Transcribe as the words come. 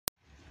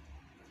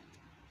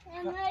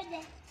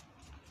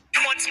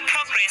towards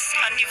progress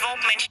and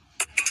development.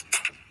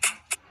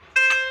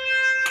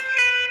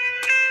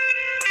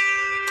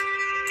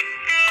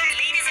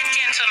 Ladies and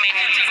gentlemen,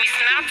 Miss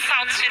Naath,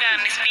 South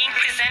Sudan is being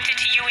presented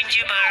to you in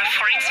Juba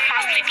for its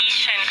first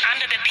edition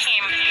under the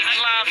theme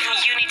Love,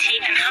 Unity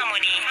and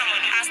Harmony.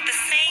 As the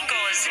saying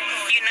goes,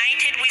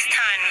 united we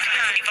stand,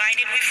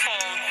 divided we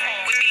fall.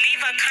 We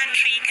believe our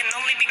country can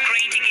only be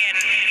great again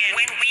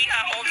when we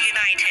are all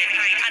united,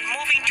 and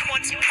moving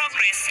towards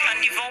progress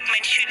and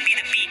development should be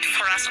the beat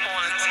for us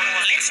all.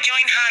 Let's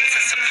join hands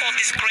and support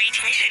this great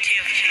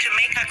initiative to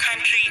make our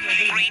country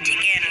great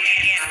again.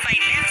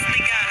 Silence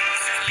the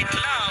guns, let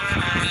love,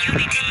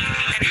 unity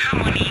and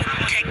harmony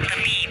take the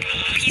lead.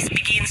 Peace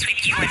begins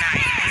with you and I.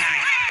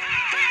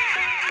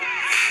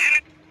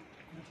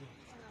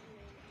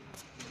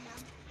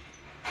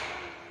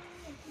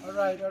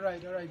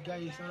 Alright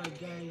guys,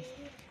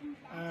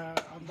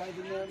 I'm by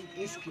the name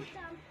Iski,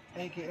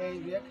 aka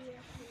Riek.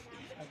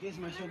 This is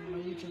my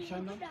YouTube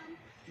channel.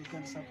 You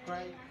can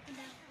subscribe,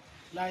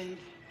 like,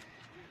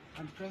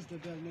 and press the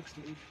bell next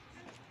to it.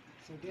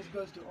 So this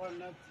goes to all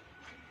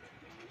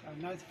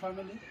Naath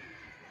family,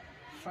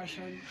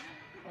 fashion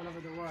all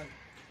over the world.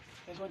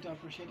 Just want to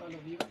appreciate all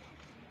of you.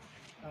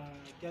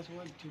 Just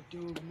want to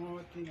do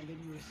more things, and then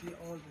you will see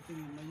all the things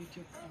in my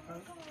YouTube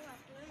account.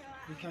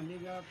 You can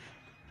link up,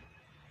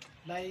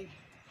 like,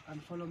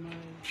 and follow my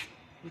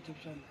YouTube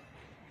channel.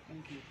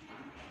 Thank you.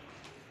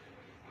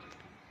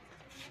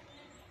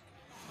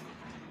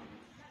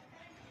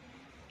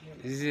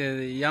 This is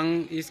a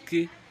young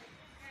Iski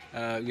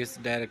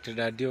with Director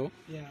Dadio.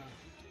 Yeah.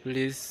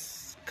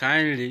 Please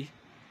kindly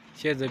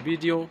share the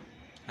video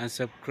and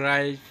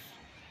subscribe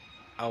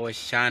our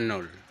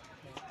channel.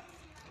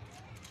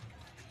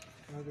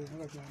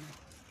 Okay.